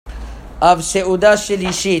of seuda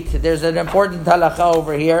shelishit. There's an important halakha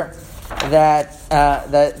over here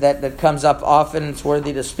that comes up often. It's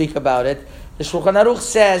worthy to speak about it. The Shulchan Aruch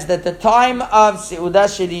says that the time of seuda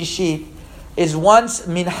shelishit is once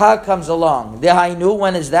mincha comes along. Hahaim,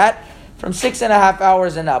 when is that? From 6.5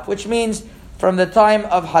 hours and up, which means from the time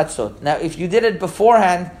of Hatzot. Now, if you did it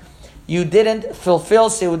beforehand, you didn't fulfill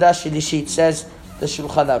seuda shelishit, says the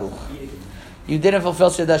Shulchan Aruch. You didn't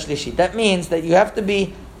fulfill seuda shelishit. That means that you have to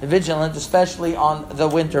be vigilant, especially on the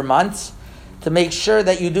winter months, to make sure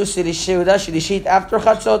that you do seuda shelishit after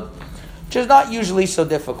Chatzot, which is not usually so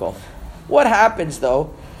difficult. What happens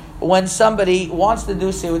though when somebody wants to do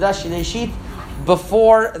seuda shelishit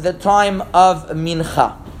before the time of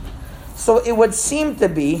Mincha? So it would seem to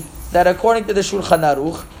be that according to the Shulchan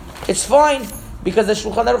Aruch, it's fine, because the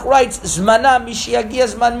Shulchan Aruch writes, Zmana mishiagia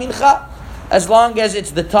zman mincha. As long as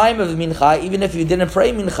it's the time of Mincha, even if you didn't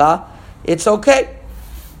pray Mincha, it's okay.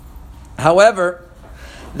 However,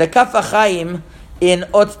 the hahaim in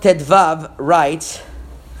Ot Tedvav writes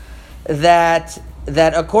that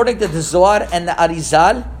according to the Zohar and the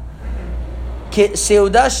Arizal,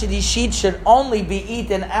 seuda shelishit should only be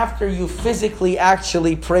eaten after you physically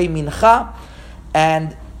actually pray Mincha,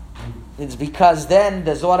 and it's because then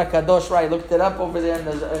the Zohar HaKadosh, right, looked it up over there in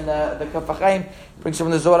the hahaim, brings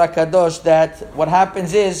from the Zohar HaKadosh that what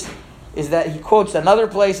happens is that he quotes another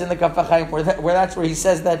place in the hahaim where he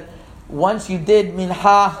says that once you did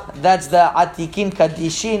Mincha, that's the Atikin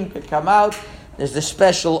Kadishin could come out. There's the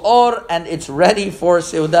special or, and it's ready for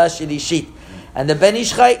seuda shelishit. And the Ben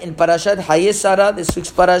Ish Chai in Parashat Hayei Sarah, this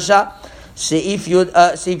week's parasha, Seif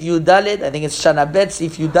Yudalit, I think it's Shana Bet,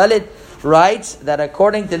 Seif Yudalit, writes that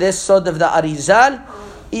according to this sod of the Arizal,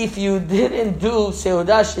 if you didn't do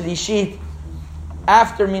seuda shelishit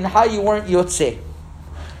after Mincha, you weren't Yotzeh.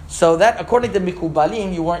 So that, according to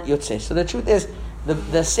Mikubalim, you weren't Yotzeh. So the truth is,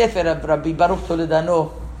 the Sefer of Rabbi Baruch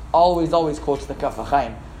Toledano always quotes the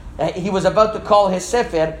hahaim. He was about to call his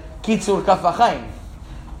Sefer Kitzur hahaim.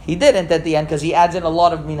 He didn't at the end because he adds in a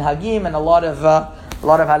lot of minhagim and a lot of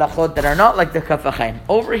halachot that are not like the hahaim.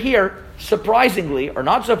 Over here, surprisingly or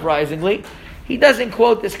not surprisingly, he doesn't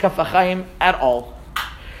quote this hahaim at all,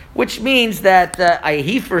 which means that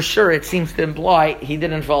he for sure, it seems to imply he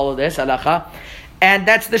didn't follow this halacha, and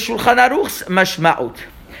that's the Shulchan Aruch's mashma'ut.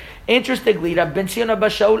 Interestingly, Rab Ben Zion Abba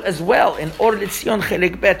Shaul as well in Or L'Tzion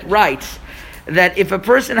Chelek Bet writes that if a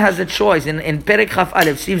person has a choice in Perek Chaf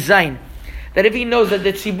Aleph Siv Zayin, that if he knows that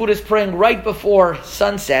the tzibur is praying right before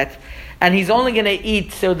sunset, and he's only going to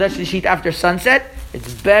eat seuda shelishit after sunset,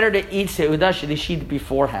 it's better to eat seuda shelishit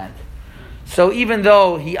beforehand. So even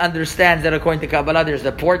though he understands that according to Kabbalah there's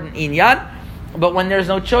important inyan, but when there's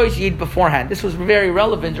no choice, you eat beforehand. This was very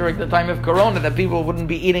relevant during the time of Corona, that people wouldn't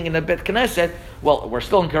be eating in the Bet Knesset. Well, we're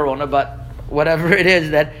still in Corona, but whatever it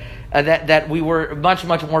is, that we were much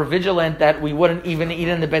more vigilant, that we wouldn't even eat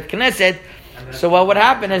in the Bet Knesset. So what would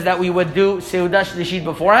happen is that we would do seuda shelishit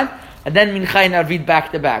beforehand, and then Mincha and Arvit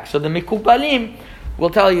back to back. So the Mikubalim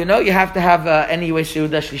will tell you, no, you have to have anyway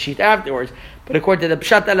seuda shelishit afterwards. But according to the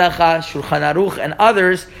Pshat Halacha, Shulchan Aruch, and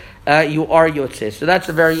others, you are yotzeh. So that's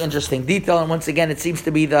a very interesting detail. And once again, it seems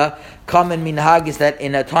to be the common minhag is that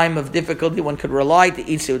in a time of difficulty, one could rely to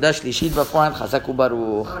eat seuda shelishit beforehand. Chazak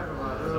u'baruch.